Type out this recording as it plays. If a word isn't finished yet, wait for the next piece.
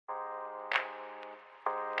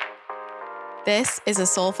This is a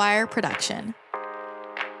Soulfire production.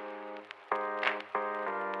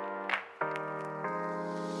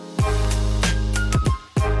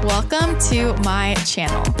 Welcome to my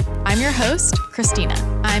channel. I'm your host, Christina.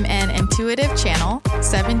 I'm an intuitive channel,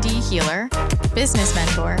 7D healer, business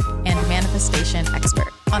mentor, and manifestation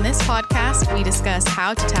expert. On this podcast, we discuss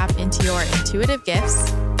how to tap into your intuitive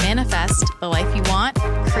gifts, manifest the life you want,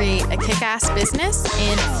 create a kick-ass business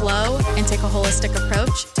in flow, and take a holistic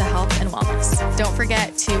approach to health and wellness. Don't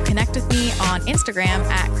forget to connect with me on Instagram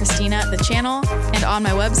at Christina the Channel and on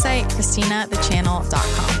my website,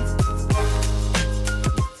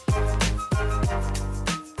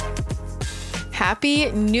 ChristinaTheChannel.com. Happy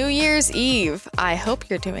New Year's Eve. I hope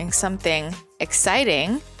you're doing something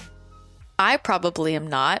exciting. I probably am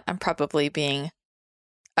not. I'm probably being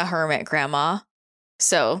a hermit grandma.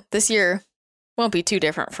 So this year won't be too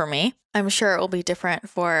different for me. I'm sure it will be different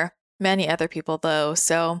for many other people though.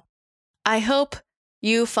 So I hope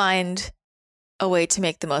you find a way to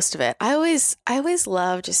make the most of it. I always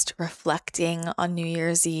love just reflecting on New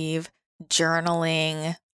Year's Eve,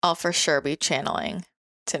 journaling. I'll for sure be channeling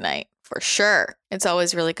tonight. For sure. It's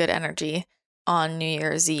always really good energy on New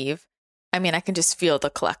Year's Eve. I mean, I can just feel the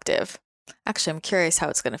collective. Actually, I'm curious how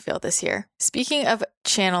it's going to feel this year. Speaking of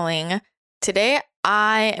channeling, today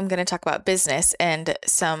I am going to talk about business and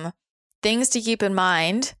some things to keep in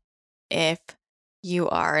mind if you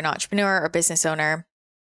are an entrepreneur or business owner.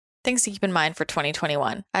 Things to keep in mind for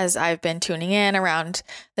 2021. As I've been tuning in around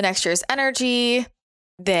the next year's energy,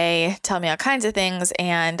 they tell me all kinds of things,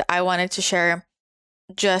 and I wanted to share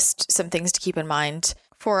just some things to keep in mind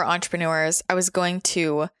for entrepreneurs. I was going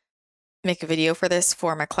to make a video for this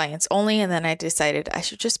for my clients only, and then I decided I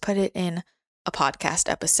should just put it in a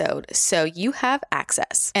podcast episode so you have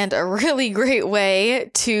access. And a really great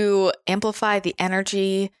way to amplify the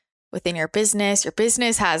energy within your business. Your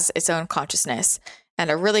business has its own consciousness.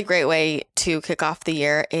 And a really great way to kick off the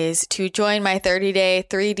year is to join my 30-day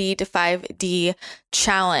 3D to 5D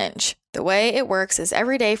challenge. The way it works is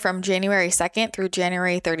every day from January 2nd through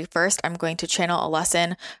January 31st, I'm going to channel a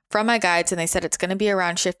lesson from my guides, and they said it's going to be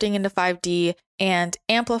around shifting into 5D and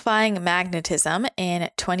amplifying magnetism in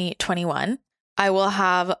 2021. I will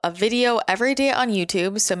have a video every day on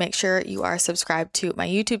YouTube, so make sure you are subscribed to my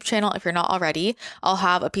YouTube channel if you're not already. I'll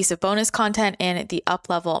have a piece of bonus content in the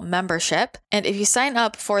Up-Level membership. And if you sign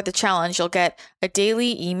up for the challenge, you'll get a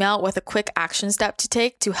daily email with a quick action step to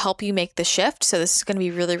take to help you make the shift. So this is going to be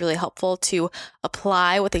really, really helpful to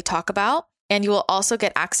apply what they talk about. And you will also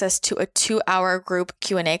get access to a 2-hour group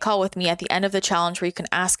Q&A call with me at the end of the challenge where you can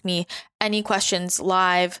ask me any questions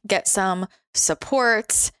live, get some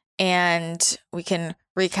support, and we can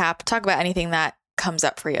recap, talk about anything that comes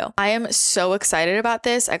up for you. I am so excited about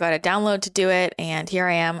this. I got a download to do it, and here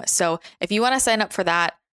I am. So if you want to sign up for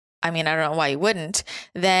that, I mean, I don't know why you wouldn't,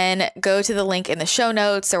 then go to the link in the show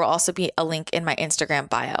notes. There will also be a link in my Instagram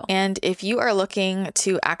bio. And if you are looking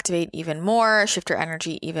to activate even more, shift your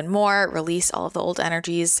energy even more, release all of the old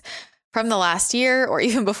energies from the last year or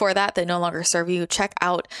even before that no longer serve you, check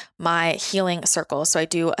out my healing circle. So I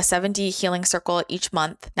do a 7D healing circle each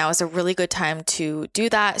month. Now is a really good time to do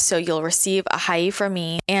that. So you'll receive a hi from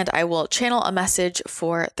me, and I will channel a message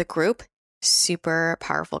for the group. Super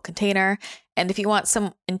powerful container. And if you want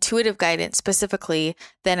some intuitive guidance specifically,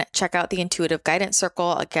 then check out the Intuitive Guidance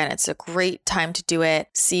Circle. Again, it's a great time to do it.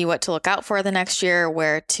 See what to look out for the next year,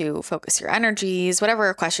 where to focus your energies,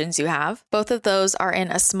 whatever questions you have. Both of those are in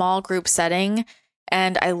a small group setting.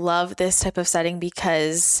 And I love this type of setting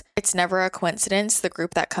because it's never a coincidence, the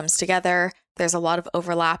group that comes together. There's a lot of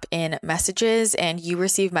overlap in messages, and you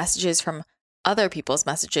receive messages from other people's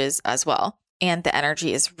messages as well. And the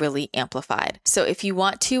energy is really amplified. So if you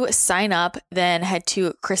want to sign up, then head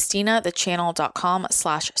to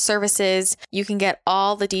ChristinaTheChannel.com/services. You can get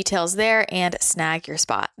all the details there and snag your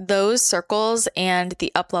spot. Those circles and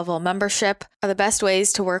the Up-Level membership are the best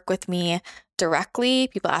ways to work with me directly.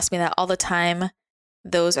 People ask me that all the time.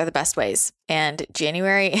 Those are the best ways. And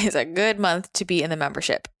January is a good month to be in the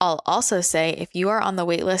membership. I'll also say if you are on the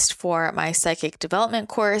waitlist for my psychic development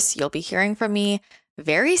course, you'll be hearing from me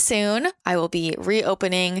very soon. I will be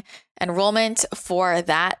reopening enrollment for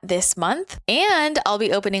that this month, and I'll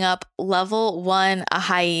be opening up level 1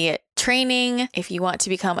 Ahai training. If you want to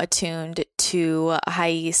become attuned to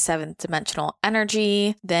Ahai 7th dimensional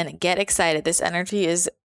energy, then get excited. This energy is,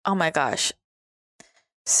 oh my gosh,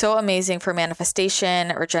 so amazing for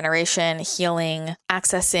manifestation, regeneration, healing,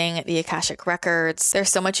 accessing the Akashic records. There's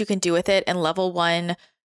so much you can do with it, and level 1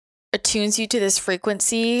 attunes you to this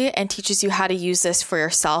frequency and teaches you how to use this for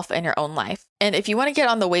yourself and your own life. And if you want to get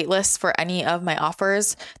on the wait list for any of my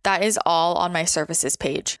offers, that is all on my services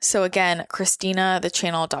page. So again,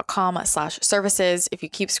 ChristinaTheChannel.com/services. If you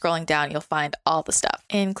keep scrolling down, you'll find all the stuff,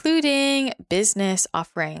 including business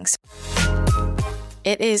offerings.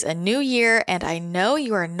 It is a new year, and I know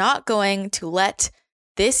you are not going to let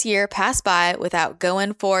this year pass by without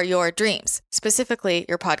going for your dreams, specifically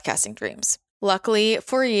your podcasting dreams. Luckily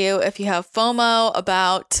for you, if you have FOMO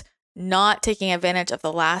about not taking advantage of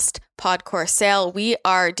the last pod course sale, we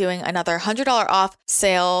are doing another $100 off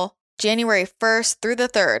sale January 1st through the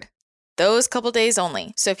 3rd. Those couple days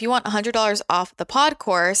only. So if you want $100 off the pod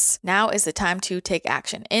course, now is the time to take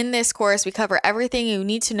action. In this course, we cover everything you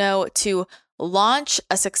need to know to launch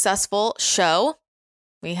a successful show.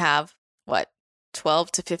 We have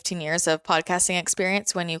 12 to 15 years of podcasting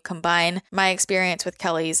experience when you combine my experience with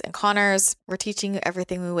Kelly's and Connor's. We're teaching you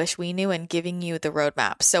everything we wish we knew and giving you the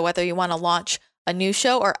roadmap. So whether you want to launch a new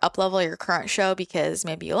show or up-level your current show because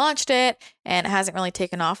maybe you launched it and it hasn't really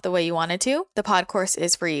taken off the way you wanted to, the pod course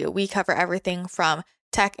is for you. We cover everything from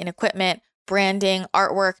tech and equipment, branding,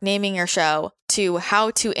 artwork, naming your show, to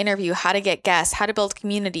how to interview, how to get guests, how to build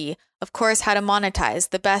community, of course, how to monetize,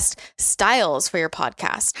 the best styles for your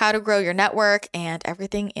podcast, how to grow your network, and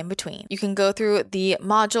everything in between. You can go through the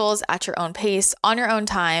modules at your own pace, on your own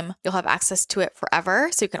time. You'll have access to it forever,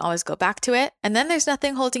 so you can always go back to it. And then there's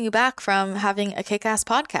nothing holding you back from having a kick-ass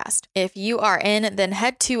podcast. If you are in, then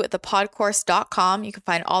head to thepodcourse.com. You can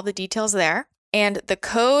find all the details there. And the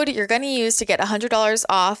code you're going to use to get $100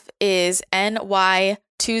 off is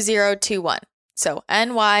NY2021. So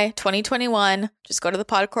NY 2021, just go to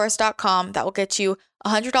thepodcourse.com. That will get you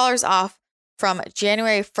 $100 off from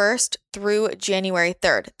January 1st through January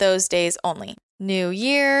 3rd, those days only. New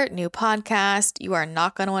year, new podcast. You are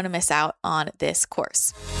not going to want to miss out on this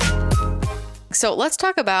course. So let's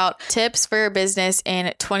talk about tips for your business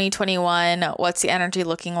in 2021. What's the energy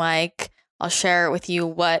looking like? I'll share with you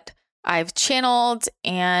what I've channeled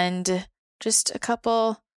and just a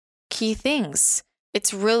couple key things.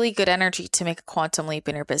 It's really good energy to make a quantum leap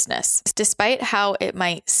in your business. Despite how it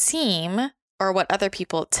might seem or what other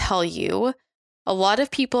people tell you, a lot of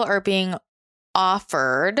people are being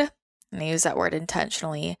offered, and I use that word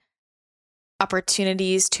intentionally,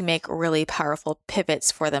 opportunities to make really powerful pivots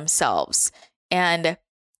for themselves. And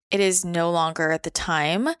it is no longer the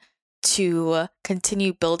time to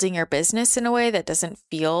continue building your business in a way that doesn't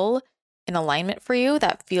feel in alignment for you,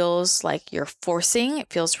 that feels like you're forcing.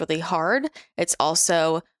 It feels really hard. It's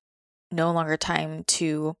also no longer time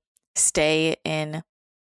to stay in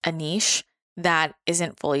a niche that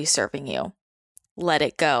isn't fully serving you. Let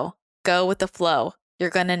it go. Go with the flow.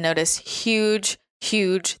 You're going to notice huge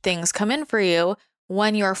things come in for you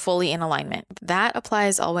when you're fully in alignment. That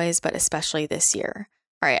applies always, but especially this year.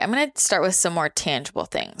 All right, I'm going to start with some more tangible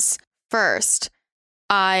things. First,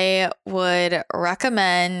 I would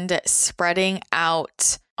recommend spreading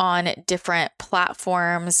out on different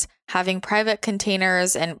platforms, having private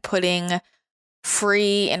containers and putting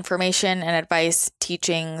free information and advice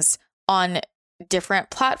teachings on different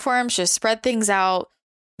platforms. Just spread things out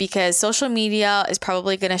because social media is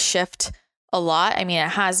probably going to shift a lot. I mean, it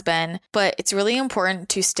has been, but it's really important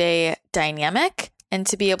to stay dynamic and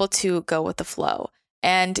to be able to go with the flow.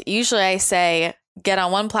 And usually I say, get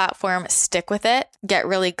on one platform, stick with it, get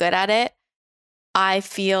really good at it. I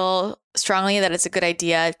feel strongly that it's a good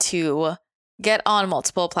idea to get on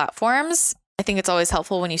multiple platforms. I think it's always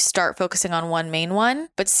helpful when you start focusing on one main one,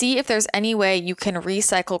 but see if there's any way you can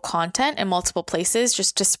recycle content in multiple places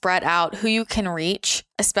just to spread out who you can reach,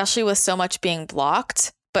 especially with so much being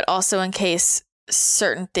blocked, but also in case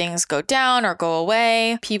certain things go down or go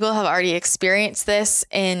away. People have already experienced this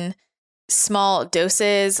in small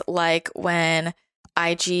doses, like when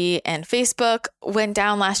IG and Facebook went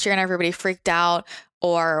down last year and everybody freaked out,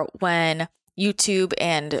 or when YouTube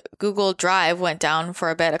and Google Drive went down for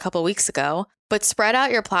a bit a couple weeks ago. But spread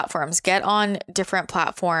out your platforms, get on different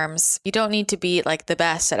platforms. You don't need to be like the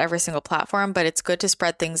best at every single platform, but it's good to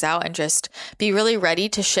spread things out and just be really ready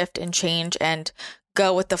to shift and change and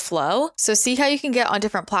go with the flow. So see how you can get on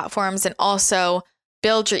different platforms, and also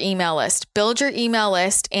build your email list. Build your email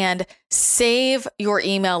list and save your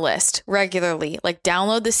email list regularly. Like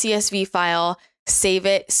download the CSV file, save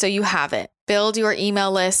it so you have it. Build your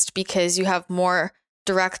email list because you have more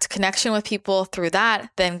direct connection with people through that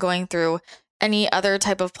than going through any other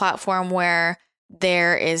type of platform where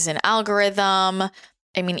there is an algorithm.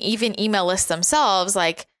 I mean, even email lists themselves,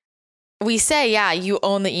 like we say, yeah, you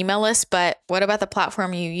own the email list, but what about the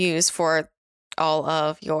platform you use for all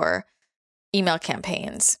of your email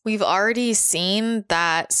campaigns? We've already seen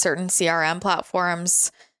that certain CRM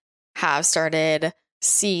platforms have started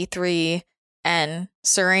C3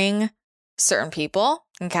 answering certain people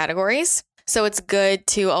and categories. So it's good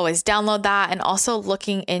to always download that, and also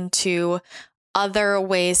looking into other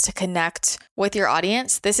ways to connect with your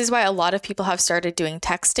audience. This is why a lot of people have started doing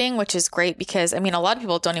texting, which is great because, I mean, a lot of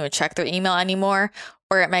people don't even check their email anymore,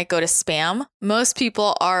 or it might go to spam. Most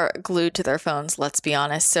people are glued to their phones, let's be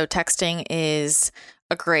honest. So texting is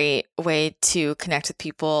a great way to connect with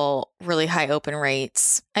people, really high open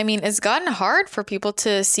rates. I mean, it's gotten hard for people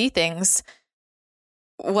to see things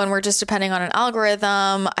when we're just depending on an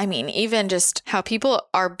algorithm. I mean, even just how people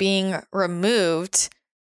are being removed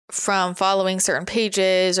from following certain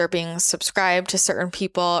pages or being subscribed to certain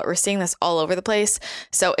people. We're seeing this all over the place.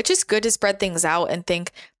 So it's just good to spread things out and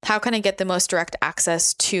think, how can I get the most direct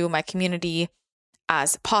access to my community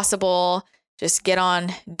as possible? Just get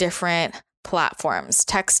on different platforms.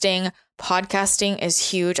 Texting, podcasting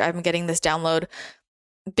is huge. I've been getting this download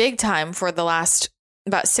big time for the last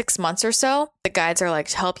about 6 months or so. The guides are like,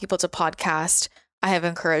 tell people to podcast. I have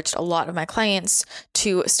encouraged a lot of my clients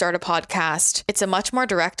to start a podcast. It's a much more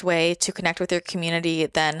direct way to connect with your community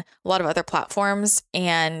than a lot of other platforms,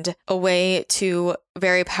 and a way to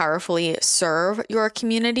very powerfully serve your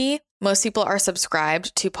community. Most people are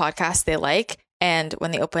subscribed to podcasts they like, and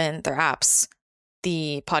when they open their apps,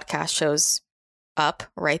 the podcast shows up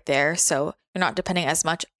right there. So you're not depending as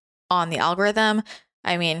much on the algorithm.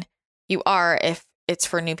 I mean, you are if it's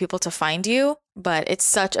for new people to find you, but it's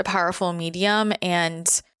such a powerful medium.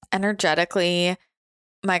 And energetically,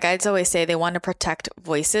 my guides always say they want to protect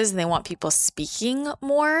voices and they want people speaking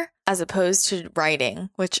more as opposed to writing,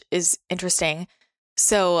 which is interesting.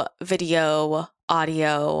 So video,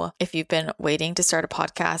 audio, if you've been waiting to start a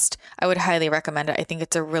podcast, I would highly recommend it. I think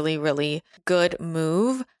it's a really, really good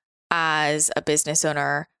move as a business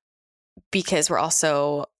owner, because we're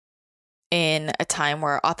also in a time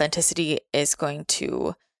where authenticity is going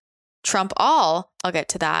to trump all. I'll get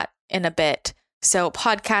to that in a bit. So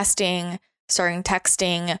podcasting, starting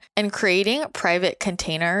texting, and creating private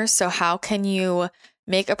containers. So how can you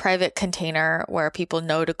make a private container where people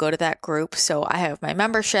know to go to that group? So I have my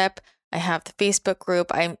membership, I have the Facebook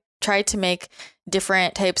group. I tried to make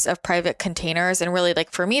different types of private containers. And really,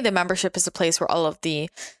 like, for me, the membership is a place where all of the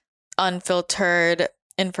unfiltered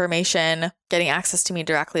information, getting access to me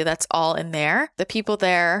directly, that's all in there. The people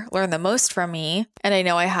there learn the most from me, and I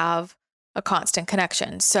know I have a constant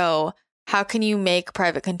connection. So how can you make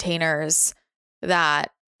private containers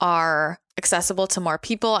that are accessible to more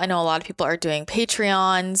people? I know a lot of people are doing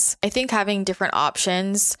Patreons. I think having different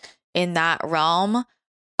options in that realm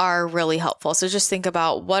are really helpful. So just think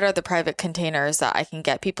about, what are the private containers that I can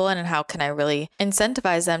get people in, and how can I really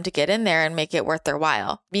incentivize them to get in there and make it worth their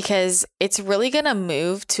while? Because it's really going to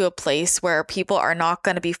move to a place where people are not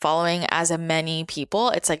going to be following as many people.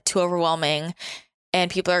 It's like too overwhelming, and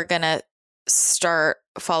people are going to start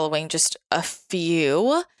following just a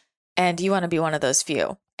few, and you want to be one of those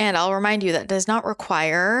few. And I'll remind you that does not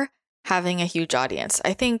require having a huge audience.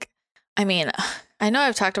 I know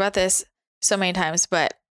I've talked about this so many times,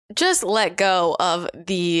 but just let go of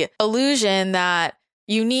the illusion that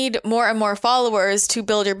you need more and more followers to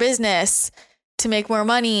build your business, to make more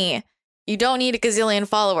money. You don't need a gazillion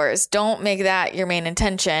followers. Don't make that your main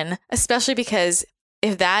intention, especially because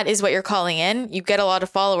if that is what you're calling in, you get a lot of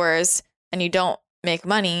followers and you don't make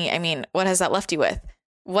money. I mean, what has that left you with?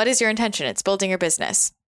 What is your intention? It's building your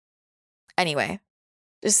business. Anyway,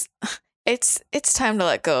 just it's time to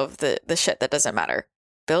let go of the shit that doesn't matter.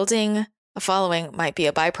 Building a following might be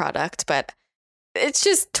a byproduct, but it's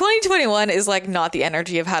just 2021 is like not the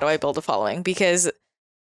energy of how do I build a following, because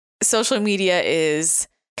social media is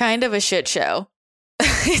kind of a shit show.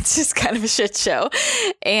 It's just kind of a shit show.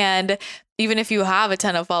 And even if you have a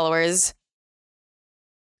ton of followers,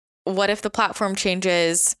 what if the platform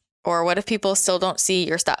changes, or what if people still don't see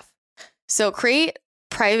your stuff? So create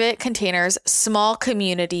private containers, small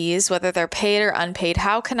communities, whether they're paid or unpaid.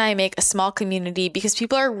 How can I make a small community? Because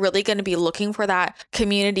people are really going to be looking for that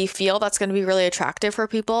community feel. That's going to be really attractive for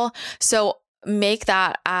people. So make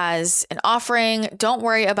that as an offering. Don't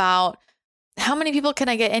worry about how many people can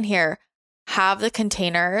I get in here. Have the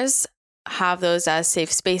containers, have those as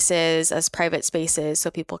safe spaces, as private spaces,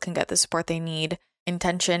 so people can get the support they need.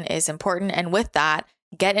 Intention is important. And with that,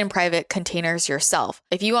 get in private containers yourself.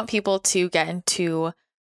 If you want people to get into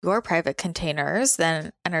your private containers,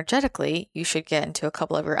 then energetically, you should get into a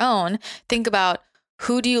couple of your own. Think about,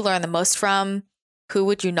 who do you learn the most from? Who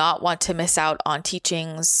would you not want to miss out on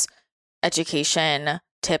teachings, education,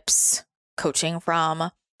 tips, coaching from?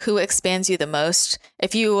 Who expands you the most?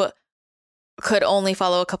 If you could only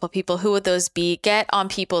follow a couple people, who would those be? Get on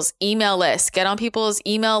people's email lists. Get on people's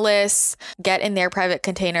email lists. Get in their private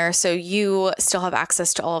container so you still have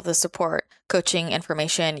access to all of the support, coaching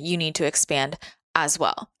information you need to expand as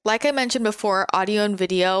well. Like I mentioned before, audio and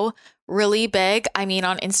video, really big. I mean,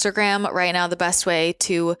 on Instagram right now, the best way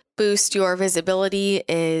to boost your visibility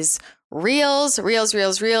is Reels.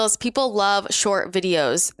 People love short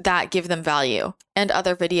videos that give them value, and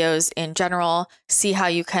other videos in general. See how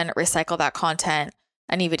you can recycle that content,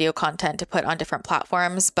 any video content, to put on different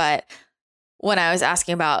platforms. But when I was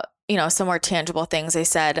asking about, some more tangible things, they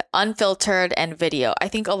said unfiltered and video. I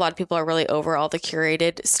think a lot of people are really over all the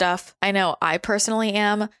curated stuff. I know I personally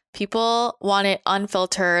am. People want it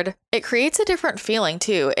unfiltered. It creates a different feeling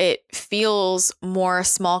too. It feels more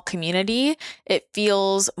small community. It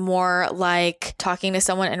feels more like talking to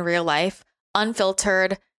someone in real life.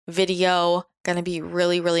 Unfiltered video, going to be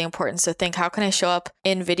really, really important. So think, how can I show up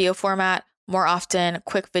in video format more often?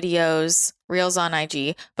 Quick videos, Reels on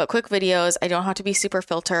IG, but quick videos. I don't have to be super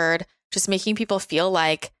filtered, just making people feel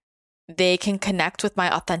like they can connect with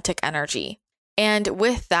my authentic energy. And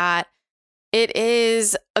with that, it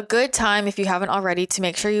is a good time, if you haven't already, to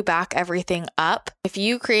make sure you back everything up. If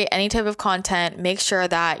you create any type of content, make sure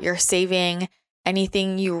that you're saving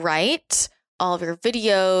anything you write, all of your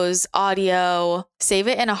videos, audio, save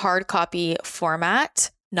it in a hard copy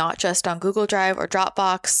format, not just on Google Drive or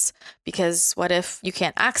Dropbox, because what if you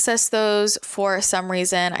can't access those for some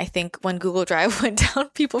reason? I think when Google Drive went down,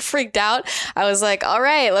 people freaked out. I was like, all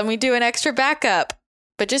right, let me do an extra backup.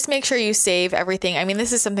 But just make sure you save everything. I mean,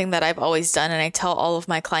 this is something that I've always done, and I tell all of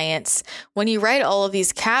my clients, when you write all of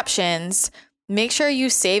these captions, make sure you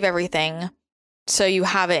save everything so you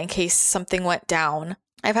have it in case something went down.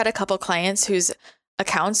 I've had a couple clients whose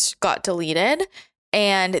accounts got deleted,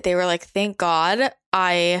 and they were like, thank God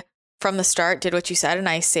I, from the start, did what you said, and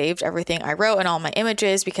I saved everything I wrote and all my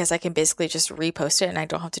images, because I can basically just repost it and I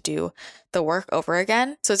don't have to do the work over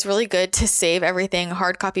again. So it's really good to save everything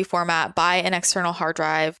hard copy format, buy an external hard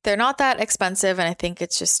drive. They're not that expensive, and I think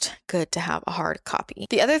it's just good to have a hard copy.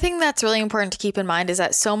 The other thing that's really important to keep in mind is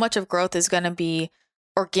that so much of growth is going to be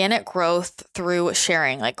organic growth through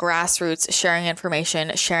sharing, like grassroots, sharing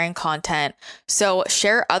information, sharing content. So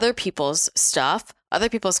share other people's stuff, other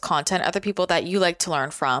people's content, other people that you like to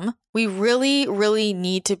learn from. We really, really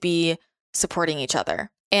need to be supporting each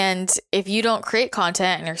other. And if you don't create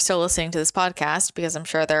content and you're still listening to this podcast, because I'm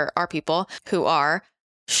sure there are people who are,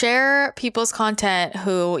 share people's content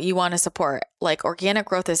who you want to support. Like, organic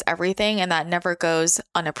growth is everything, and that never goes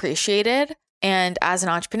unappreciated. And as an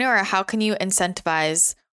entrepreneur, how can you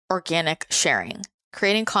incentivize organic sharing?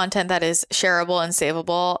 Creating content that is shareable and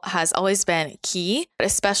savable has always been key, but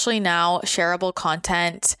especially now, shareable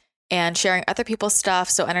content and sharing other people's stuff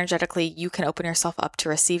so energetically you can open yourself up to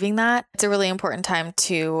receiving that. It's a really important time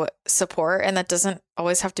to support, and that doesn't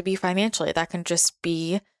always have to be financially. That can just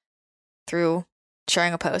be through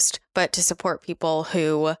sharing a post, but to support people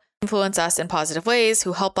who influence us in positive ways,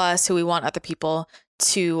 who help us, who we want other people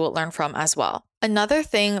to learn from as well. Another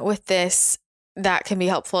thing with this that can be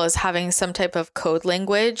helpful is having some type of code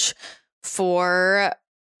language for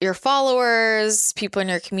your followers, people in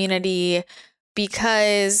your community,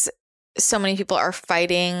 because so many people are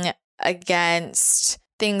fighting against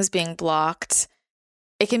things being blocked.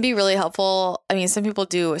 It can be really helpful. I mean, some people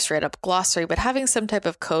do a straight up glossary, but having some type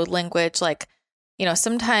of code language, like,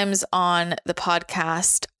 sometimes on the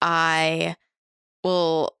podcast, I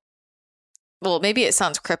will, well, maybe it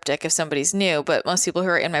sounds cryptic if somebody's new, but most people who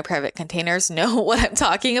are in my private containers know what I'm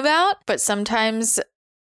talking about. But sometimes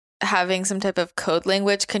having some type of code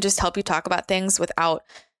language can just help you talk about things without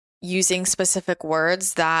using specific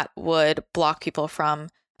words that would block people from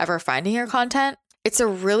ever finding your content. It's a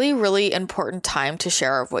really, really important time to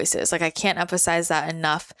share our voices. Like, I can't emphasize that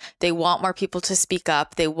enough. They want more people to speak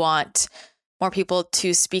up. They want more people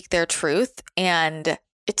to speak their truth. And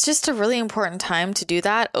it's just a really important time to do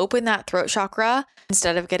that. Open that throat chakra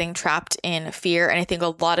instead of getting trapped in fear. And I think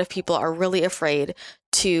a lot of people are really afraid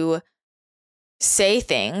to say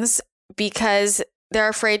things because they're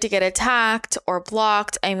afraid to get attacked or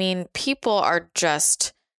blocked. I mean, people are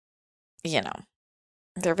just,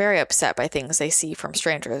 they're very upset by things they see from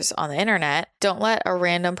strangers on the internet. Don't let a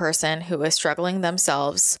random person who is struggling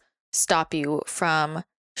themselves stop you from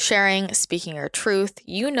sharing, speaking your truth.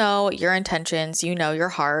 You know your intentions, you know your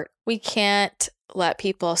heart. We can't let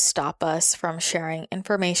people stop us from sharing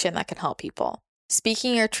information that can help people.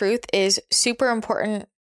 Speaking your truth is super important,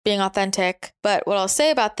 being authentic. But what I'll say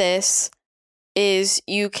about this is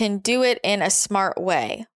you can do it in a smart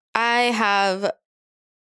way. I have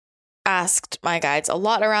asked my guides a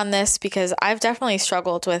lot around this because I've definitely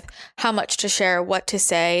struggled with how much to share, what to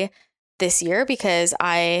say this year, because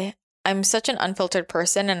I'm such an unfiltered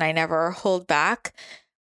person and I never hold back.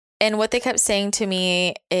 And what they kept saying to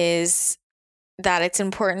me is that it's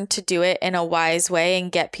important to do it in a wise way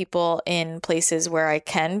and get people in places where I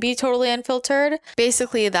can be totally unfiltered.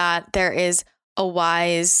 Basically, that there is a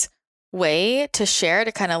wise way to share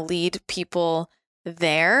to kind of lead people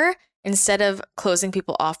there instead of closing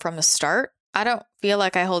people off from the start. I don't feel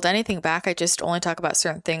like I hold anything back. I just only talk about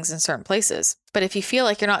certain things in certain places. But if you feel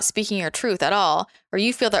like you're not speaking your truth at all, or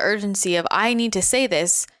you feel the urgency of, I need to say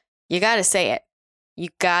this, you got to say it. You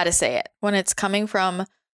got to say it. When it's coming from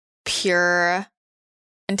pure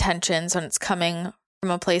intentions, when it's coming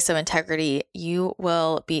from a place of integrity, you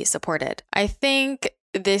will be supported. I think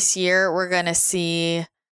this year we're going to see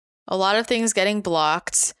a lot of things getting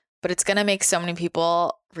blocked, but it's going to make so many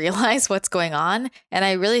people realize what's going on. And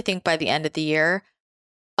I really think by the end of the year,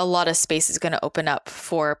 a lot of space is going to open up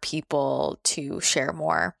for people to share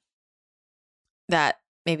more that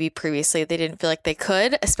maybe previously they didn't feel like they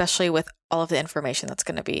could, especially with all of the information that's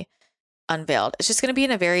going to be unveiled. It's just going to be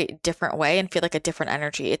in a very different way and feel like a different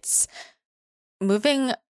energy. It's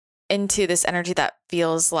moving into this energy that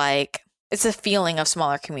feels like it's a feeling of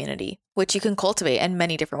smaller community, which you can cultivate in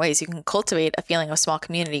many different ways. You can cultivate a feeling of small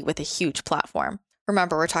community with a huge platform.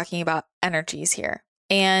 Remember, we're talking about energies here.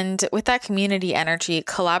 And with that community energy,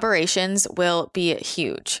 collaborations will be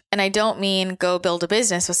huge. And I don't mean go build a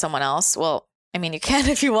business with someone else. Well, I mean, you can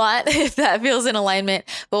if you want, if that feels in alignment.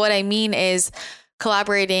 But what I mean is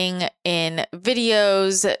collaborating in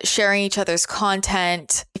videos, sharing each other's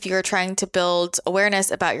content. If you're trying to build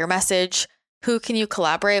awareness about your message, who can you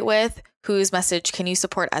collaborate with? Whose message can you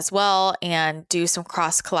support as well? And do some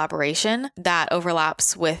cross collaboration that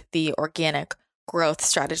overlaps with the organic growth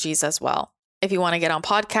strategies as well. If you want to get on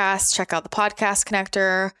podcasts, check out the Podcast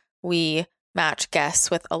Connector. We match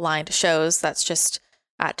guests with aligned shows. That's just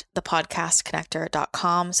at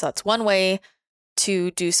thepodcastconnector.com. So that's one way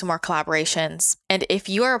to do some more collaborations. And if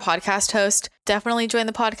you are a podcast host, definitely join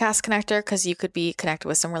the Podcast Connector because you could be connected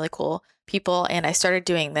with some really cool people. And I started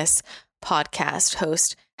doing this podcast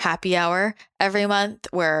host happy hour every month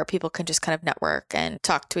where people can just kind of network and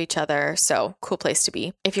talk to each other. So cool place to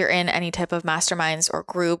be. If you're in any type of masterminds or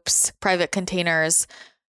groups, private containers,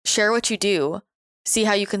 share what you do. See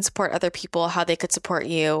how you can support other people, how they could support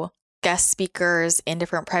you. Guest speakers in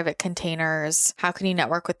different private containers. How can you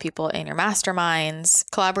network with people in your masterminds?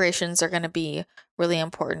 Collaborations are going to be really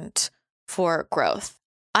important for growth.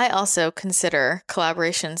 I also consider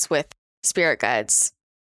collaborations with spirit guides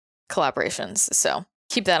collaborations. So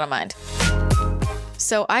keep that in mind.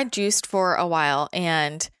 So I juiced for a while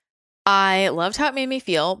and I loved how it made me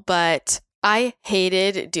feel, but I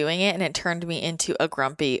hated doing it and it turned me into a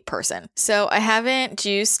grumpy person. So I haven't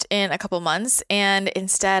juiced in a couple months and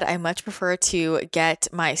instead I much prefer to get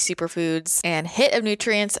my superfoods and hit of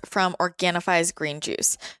nutrients from Organifi's green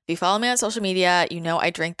juice. If you follow me on social media, you know I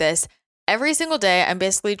drink this every single day. I'm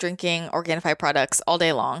basically drinking Organifi products all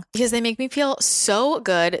day long because they make me feel so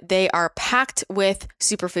good. They are packed with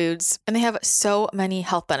superfoods and they have so many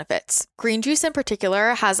health benefits. Green juice in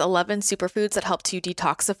particular has 11 superfoods that help to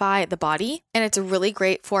detoxify the body, and it's really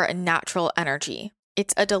great for natural energy.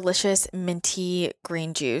 It's a delicious minty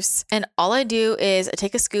green juice. And all I do is I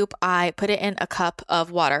take a scoop, I put it in a cup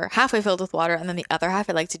of water, halfway filled with water, and then the other half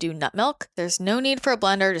I like to do nut milk. There's no need for a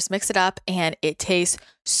blender, just mix it up and it tastes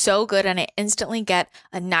so good and I instantly get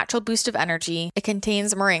a natural boost of energy. It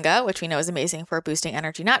contains moringa, which we know is amazing for boosting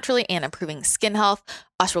energy naturally and improving skin health.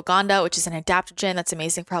 Ashwagandha, which is an adaptogen that's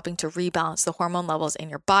amazing for helping to rebalance the hormone levels in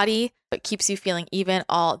your body, but keeps you feeling even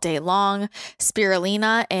all day long.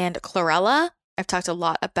 Spirulina and chlorella. I've talked a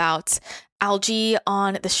lot about algae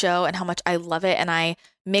on the show and how much I love it. And I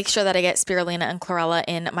make sure that I get spirulina and chlorella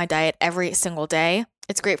in my diet every single day.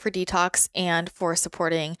 It's great for detox and for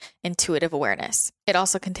supporting intuitive awareness. It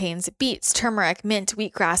also contains beets, turmeric, mint,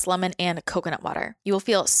 wheatgrass, lemon, and coconut water. You will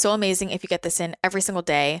feel so amazing if you get this in every single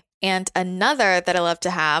day. And another that I love to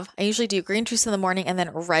have, I usually do green juice in the morning and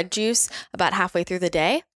then red juice about halfway through the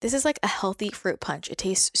day. This is like a healthy fruit punch. It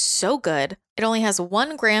tastes so good. It only has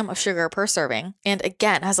 1 gram of sugar per serving. And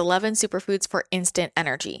again, has 11 superfoods for instant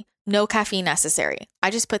energy. No caffeine necessary.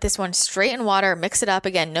 I just put this one straight in water, mix it up.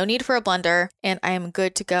 Again, no need for a blender, and I am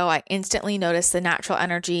good to go. I instantly notice the natural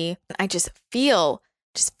energy. I just feel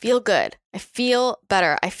good. I feel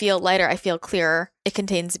better. I feel lighter. I feel clearer. It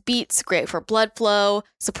contains beets, great for blood flow,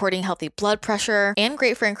 supporting healthy blood pressure, and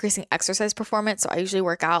great for increasing exercise performance. So I usually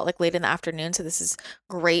work out like late in the afternoon. So this is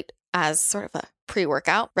great as sort of a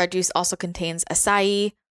pre-workout. Red juice also contains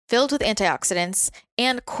acai, filled with antioxidants,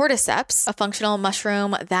 and cordyceps, a functional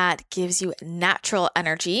mushroom that gives you natural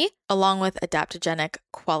energy along with adaptogenic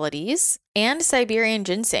qualities, and Siberian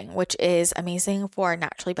ginseng, which is amazing for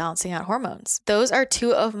naturally balancing out hormones. Those are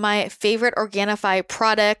two of my favorite Organifi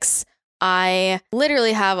products. I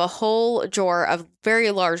literally have a whole drawer, a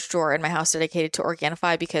very large drawer in my house dedicated to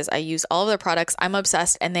Organifi because I use all of their products. I'm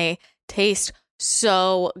obsessed and they taste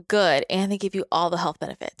so good and they give you all the health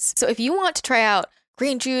benefits. So if you want to try out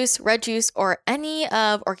green juice, red juice, or any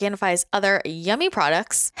of Organifi's other yummy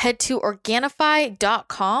products, head to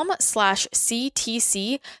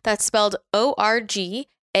Organifi.com/CTC. That's spelled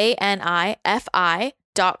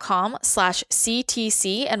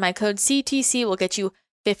ORGANIFI.com/CTC. And my code CTC will get you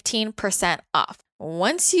 15% off.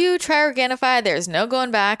 Once you try Organifi, there's no going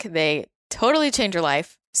back. They totally change your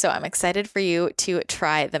life. So I'm excited for you to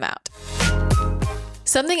try them out.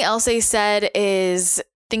 Something else they said is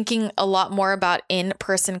thinking a lot more about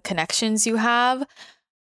in-person connections you have.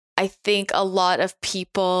 I think a lot of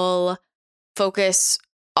people focus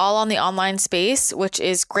all on the online space, which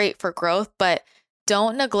is great for growth, but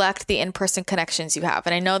don't neglect the in-person connections you have.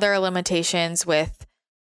 And I know there are limitations with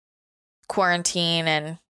quarantine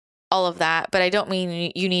and all of that, but I don't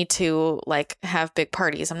mean you need to like have big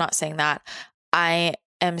parties. I'm not saying that. I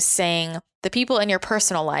am saying the people in your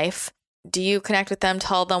personal life. Do you connect with them,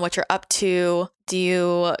 tell them what you're up to? Do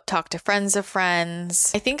you talk to friends of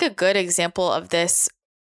friends? I think a good example of this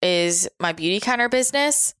is my beauty counter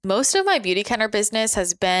business. Most of my beauty counter business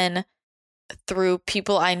has been through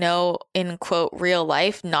people I know in quote real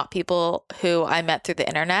life, not people who I met through the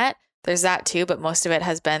internet. There's that too, but most of it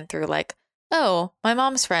has been through like, oh, my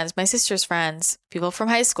mom's friends, my sister's friends, people from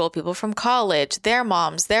high school, people from college, their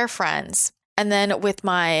moms, their friends. And then with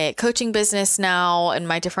my coaching business now and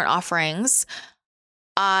my different offerings,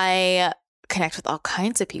 I connect with all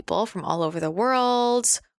kinds of people from all over the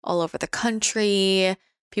world, all over the country,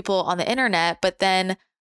 people on the internet. But then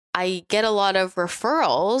I get a lot of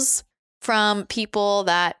referrals from people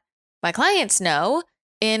that my clients know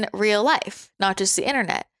in real life, not just the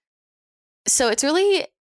internet. So it's really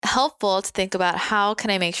helpful to think about how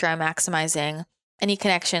can I make sure I'm maximizing any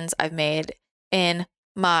connections I've made in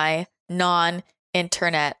my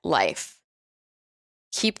non-internet life.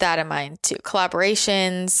 Keep that in mind too.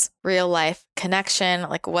 Collaborations, real life connection,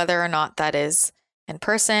 like whether or not that is in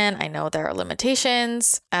person. I know there are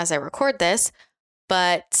limitations as I record this,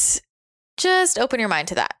 but just open your mind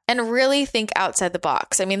to that and really think outside the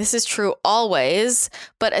box. I mean, this is true always,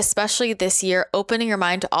 but especially this year, opening your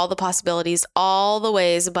mind to all the possibilities, all the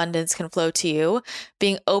ways abundance can flow to you,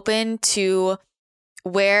 being open to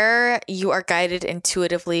where you are guided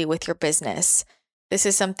intuitively with your business. This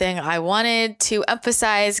is something I wanted to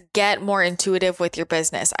emphasize. Get more intuitive with your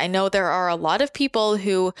business. I know there are a lot of people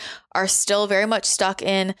who are still very much stuck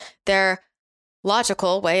in their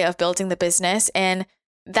logical way of building the business, and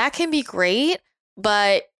that can be great,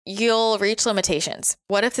 but you'll reach limitations.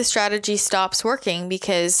 What if the strategy stops working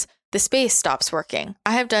because the space stops working?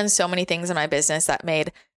 I have done so many things in my business that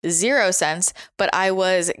made zero sense, but I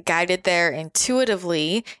was guided there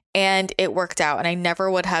intuitively and it worked out. And I never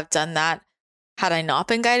would have done that had I not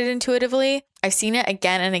been guided intuitively. I've seen it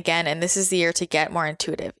again and again, and this is the year to get more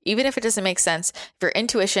intuitive. Even if it doesn't make sense, if your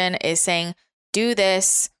intuition is saying, do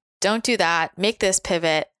this, don't do that, make this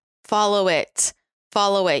pivot, follow it.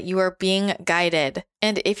 Follow it. You are being guided.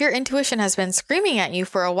 And if your intuition has been screaming at you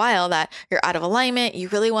for a while that you're out of alignment, you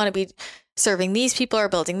really want to be serving these people or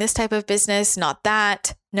building this type of business, not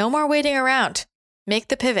that, no more waiting around. Make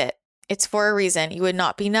the pivot. It's for a reason. You would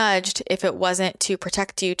not be nudged if it wasn't to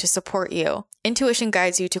protect you, to support you. Intuition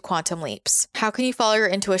guides you to quantum leaps. How can you follow your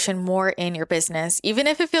intuition more in your business? Even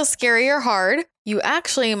if it feels scary or hard, you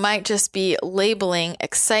actually might just be labeling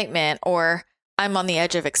excitement or I'm on the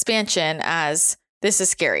edge of expansion as this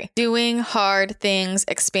is scary. Doing hard things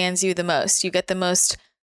expands you the most. You get the most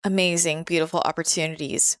amazing, beautiful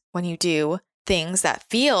opportunities when you do things that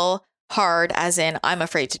feel hard, as in, I'm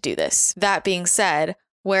afraid to do this. That being said,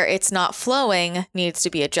 where it's not flowing needs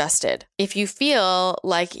to be adjusted. If you feel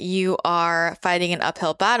like you are fighting an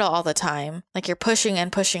uphill battle all the time, like you're pushing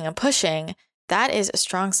and pushing and pushing, that is a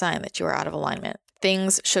strong sign that you are out of alignment.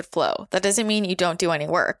 Things should flow. That doesn't mean you don't do any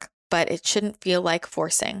work, but it shouldn't feel like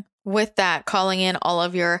forcing. With that, calling in all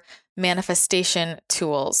of your manifestation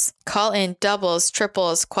tools. Call in doubles,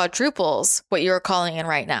 triples, quadruples, what you are calling in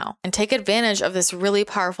right now, and take advantage of this really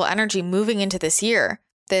powerful energy moving into this year.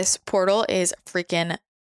 This portal is freaking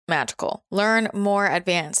magical. Learn more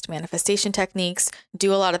advanced manifestation techniques.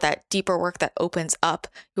 Do a lot of that deeper work that opens up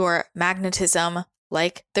your magnetism,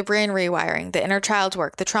 like the brain rewiring, the inner child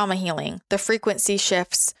work, the trauma healing, the frequency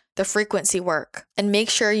shifts, the frequency work, and make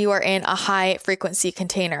sure you are in a high frequency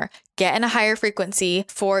container. Get in a higher frequency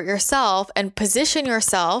for yourself and position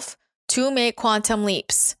yourself to make quantum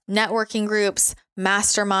leaps, networking groups,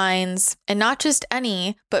 masterminds, and not just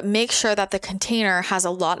any, but make sure that the container has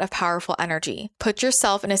a lot of powerful energy. Put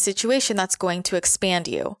yourself in a situation that's going to expand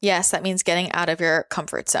you. Yes, that means getting out of your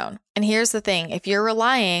comfort zone. And here's the thing, if you're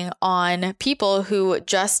relying on people who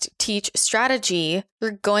just teach strategy,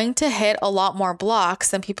 you're going to hit a lot more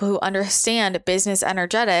blocks than people who understand business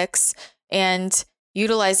energetics and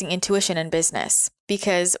utilizing intuition in business.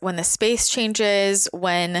 Because when the space changes,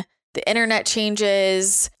 when the internet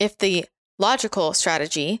changes, if the logical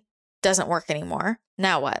strategy doesn't work anymore,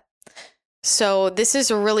 now what? So this is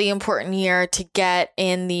a really important year to get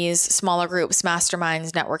in these smaller groups,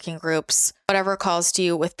 masterminds, networking groups, whatever calls to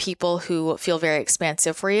you, with people who feel very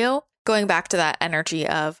expansive for you. Going back to that energy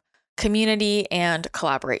of community and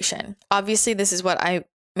collaboration. Obviously, this is what I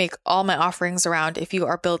make all my offerings around. If you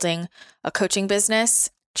are building a coaching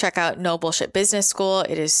business, check out No Bullshit Business School.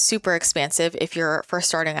 It is super expansive if you're first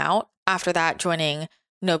starting out. After that, joining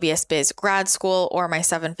No BS Biz grad school or my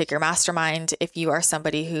 7-figure mastermind if you are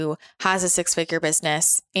somebody who has a 6-figure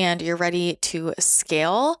business and you're ready to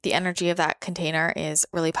scale. The energy of that container is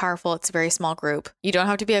really powerful. It's a very small group. You don't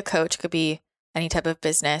have to be a coach. It could be any type of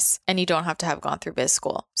business, and you don't have to have gone through biz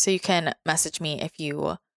school. So you can message me if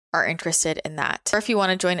you are interested in that. Or if you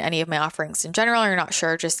want to join any of my offerings in general, or you're not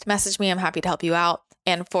sure, just message me. I'm happy to help you out.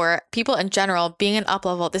 And for people in general, being an up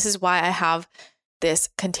level, this is why I have this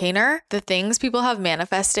container. The things people have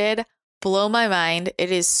manifested blow my mind.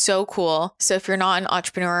 It is so cool. So if you're not an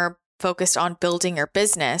entrepreneur focused on building your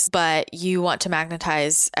business, but you want to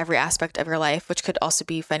magnetize every aspect of your life, which could also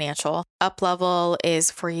be financial, Up Level is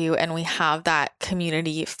for you. And we have that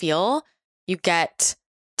community feel. You get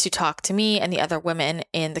to talk to me and the other women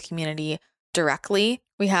in the community directly.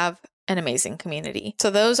 We have an amazing community. So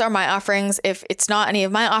those are my offerings. If it's not any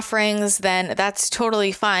of my offerings, then that's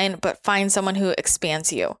totally fine, but find someone who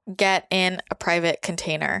expands you. Get in a private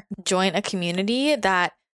container. Join a community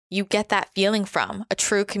that you get that feeling from, a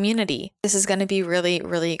true community. This is going to be really,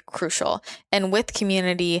 really crucial. And with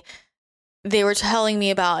community, they were telling me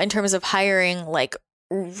about, in terms of hiring, like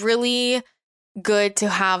really good to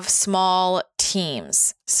have small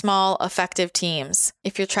teams, small effective teams.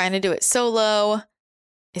 If you're trying to do it solo,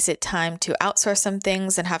 is it time to outsource some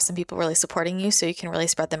things and have some people really supporting you so you can really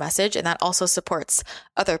spread the message? And that also supports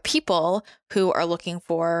other people who are looking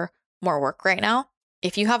for more work right now.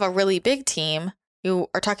 If you have a really big team, you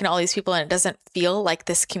are talking to all these people and it doesn't feel like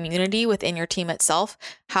this community within your team itself,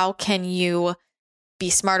 how can you be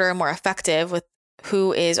smarter and more effective with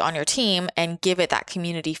who is on your team and give it that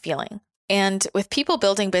community feeling? And with people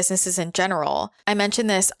building businesses in general, I mentioned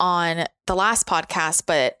this on the last podcast,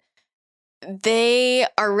 but they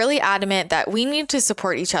are really adamant that we need to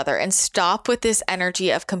support each other and stop with this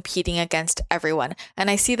energy of competing against everyone. And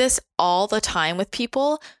I see this all the time with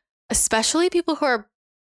people, especially people who are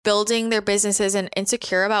building their businesses and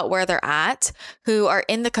insecure about where they're at, who are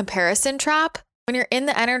in the comparison trap. When you're in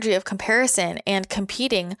the energy of comparison and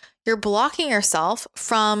competing, you're blocking yourself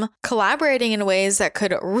from collaborating in ways that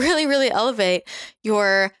could really, really elevate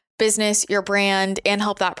your business, your brand, and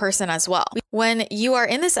help that person as well. When you are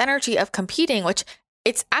in this energy of competing, which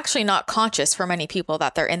it's actually not conscious for many people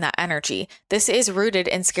that they're in that energy, this is rooted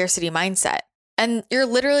in scarcity mindset. And you're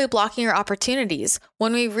literally blocking your opportunities.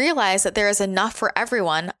 When we realize that there is enough for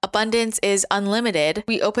everyone, abundance is unlimited,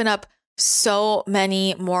 we open up so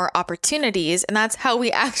many more opportunities. And that's how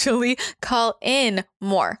we actually call in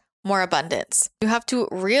more abundance. You have to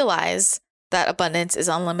realize that abundance is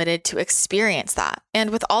unlimited to experience that. And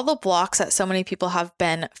with all the blocks that so many people have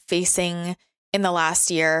been facing in the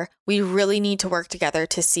last year, we really need to work together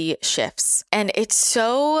to see shifts. And it's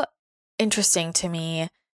so interesting to me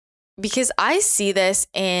because I see this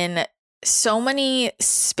in so many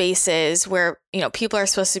spaces where, people are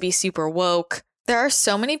supposed to be super woke. There are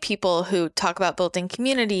so many people who talk about building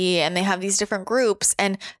community and they have these different groups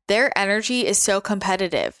and their energy is so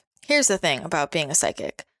competitive. Here's the thing about being a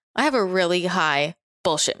psychic. I have a really high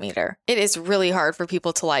bullshit meter. It is really hard for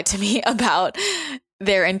people to lie to me about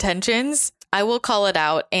their intentions. I will call it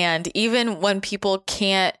out. And even when people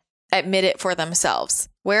can't admit it for themselves,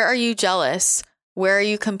 where are you jealous? Where are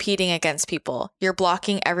you competing against people? You're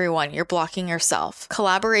blocking everyone. You're blocking yourself.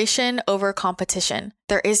 Collaboration over competition.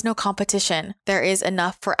 There is no competition. There is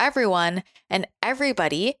enough for everyone, and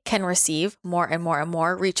everybody can receive more and more and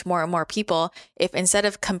more, reach more and more people. If instead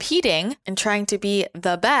of competing and trying to be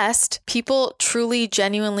the best, people truly,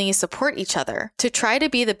 genuinely support each other. To try to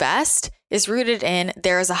be the best is rooted in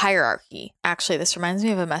there is a hierarchy. Actually, this reminds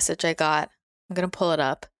me of a message I got. I'm going to pull it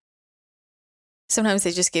up. Sometimes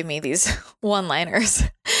they just give me these one-liners.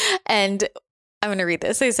 And I'm going to read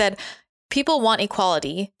this. They said, people want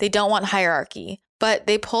equality. They don't want hierarchy, but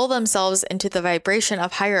they pull themselves into the vibration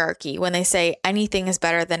of hierarchy when they say anything is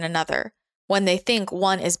better than another, when they think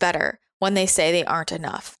one is better, when they say they aren't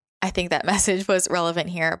enough. I think that message was relevant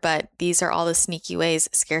here, but these are all the sneaky ways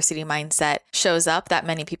scarcity mindset shows up that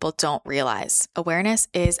many people don't realize. Awareness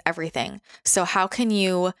is everything. So how can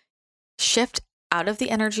you shift out of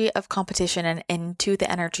the energy of competition and into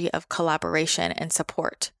the energy of collaboration and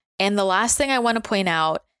support? And the last thing I want to point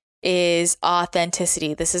out is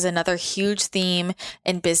authenticity. This is another huge theme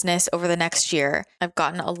in business over the next year. I've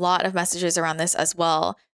gotten a lot of messages around this as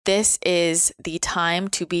well. This is the time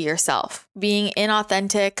to be yourself. Being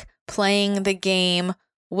inauthentic, playing the game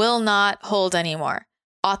will not hold anymore.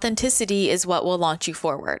 Authenticity is what will launch you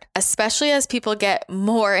forward, especially as people get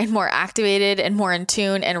more and more activated and more in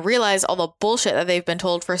tune and realize all the bullshit that they've been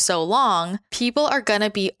told for so long. People are going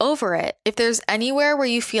to be over it. If there's anywhere where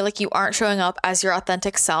you feel like you aren't showing up as your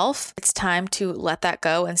authentic self, it's time to let that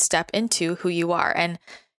go and step into who you are. And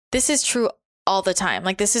this is true all the time.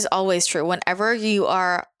 Like, this is always true. Whenever you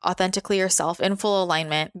are authentically yourself in full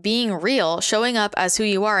alignment, being real, showing up as who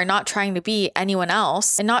you are and not trying to be anyone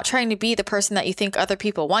else and not trying to be the person that you think other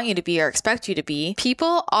people want you to be or expect you to be,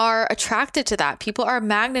 people are attracted to that. People are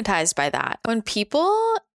magnetized by that. When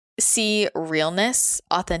people see realness,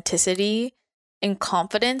 authenticity, and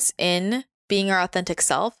confidence in being our authentic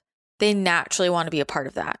self, they naturally want to be a part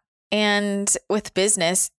of that. And with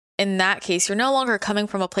business, in that case, you're no longer coming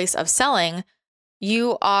from a place of selling.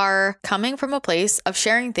 You are coming from a place of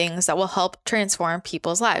sharing things that will help transform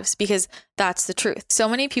people's lives, because that's the truth. So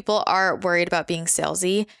many people are worried about being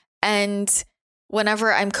salesy. And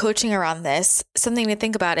whenever I'm coaching around this, something to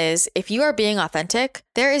think about is if you are being authentic,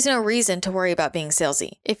 there is no reason to worry about being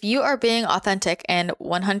salesy. If you are being authentic and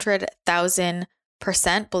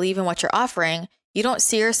 100,000% believe in what you're offering, you don't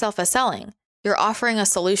see yourself as selling. You're offering a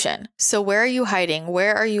solution. So where are you hiding?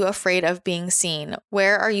 Where are you afraid of being seen?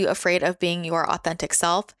 Where are you afraid of being your authentic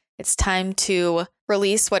self? It's time to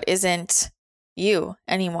release what isn't you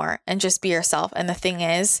anymore and just be yourself. And the thing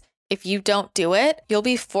is, if you don't do it, you'll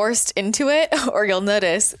be forced into it, or you'll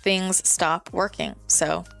notice things stop working.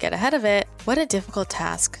 So get ahead of it. What a difficult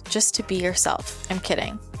task, just to be yourself. I'm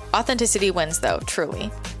kidding. Authenticity wins though,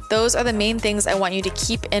 truly. Those are the main things I want you to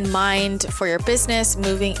keep in mind for your business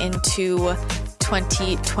moving into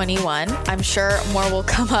 2021. I'm sure more will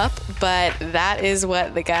come up, but that is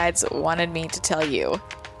what the guides wanted me to tell you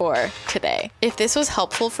for today. If this was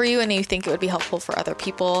helpful for you and you think it would be helpful for other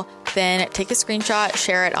people, then take a screenshot,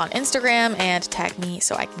 share it on Instagram, and tag me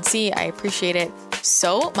so I can see. I appreciate it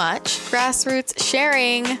so much. Grassroots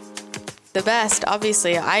sharing. The best,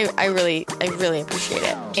 obviously. I really appreciate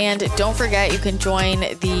it. And don't forget, you can join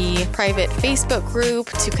the private Facebook group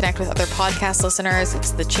to connect with other podcast listeners.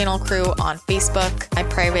 It's The Channel Crew on Facebook. My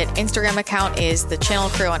private Instagram account is The Channel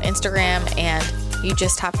Crew on Instagram, and you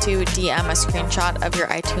just have to DM a screenshot of your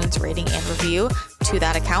iTunes rating and review to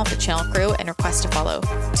that account, The Channel Crew, and request to follow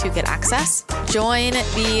to get access. Join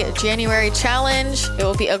the January challenge. It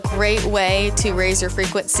will be a great way to raise your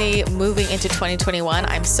frequency moving into 2021.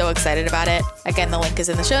 I'm so excited about it. Again, the link is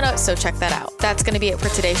in the show notes, so check that out. That's going to be it for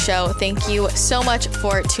today's show. Thank you so much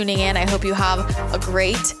for tuning in. I hope you have a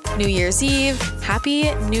great New Year's Eve.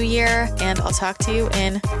 Happy New Year, and I'll talk to you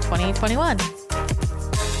in 2021.